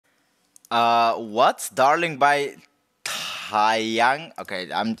What's Darling by Taeyang? Okay,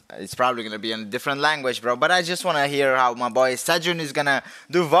 it's probably gonna be in a different language, bro. But I just wanna hear how my boy SEJUN is gonna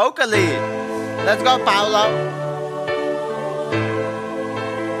do vocally. Let's go, Paolo.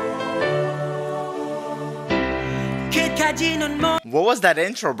 What was that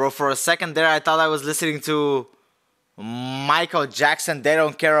intro, bro? For a second there, I thought I was listening to Michael Jackson. They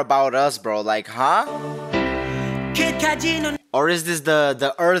Don't Care About Us, bro. Like, huh? Or is this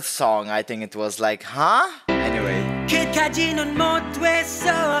the Earth song? I think it was like, huh? Anyway.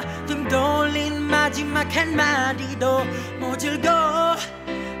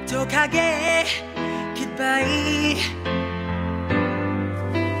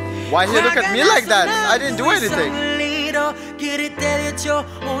 Why you look at me like that? I didn't do anything.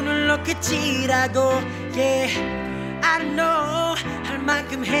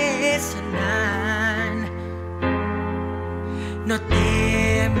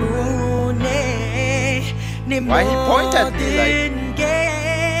 Why he point at me like?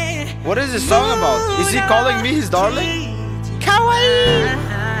 What is this song about? Is he calling me his darling? Kawaii!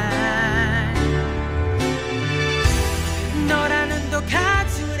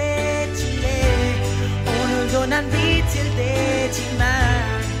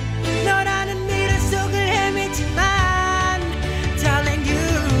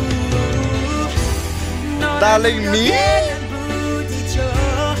 Darling me?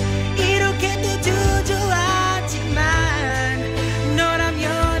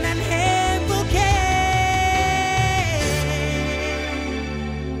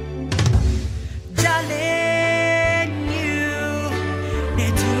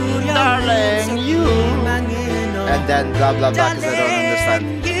 Darling you. And then blah blah blah because I don't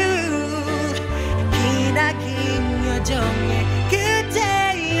understand.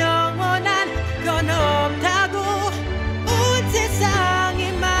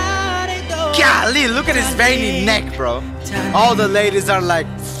 Golly, look at his veiny neck, bro. All the ladies are like,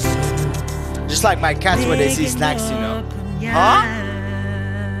 just like my cats when they see snacks, you know. Huh?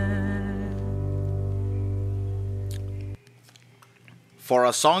 For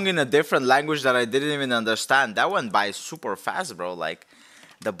a song in a different language that I didn't even understand, that went by super fast, bro. Like,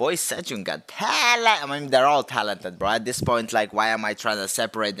 the boy SEJUN got talent. I mean, they're all talented, bro. At this point, like, why am I trying to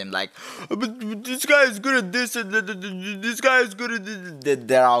separate them? Like, but this guy is good at this, and this guy is good at this.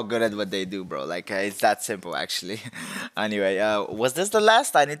 They're all good at what they do, bro. Like, it's that simple, actually. Anyway, was this the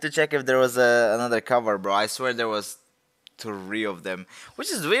last? I need to check if there was another cover, bro. I swear there was 3 of them,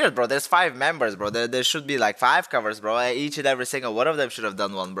 which is weird, bro. There's 5 members, bro. There should be like 5 covers, bro. Each and every single one of them should have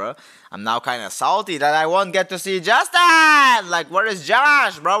done one, bro. I'm now kind of salty that I won't get to see Justin. Like, where is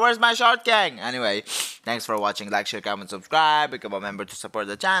Josh, bro? Where's my short gang? Anyway, thanks for watching. Like, share, comment, subscribe, become a member to support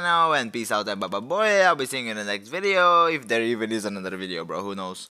the channel, and peace out and bye bye boy. I'll be seeing you in the next video, if there even is another video, bro. Who knows?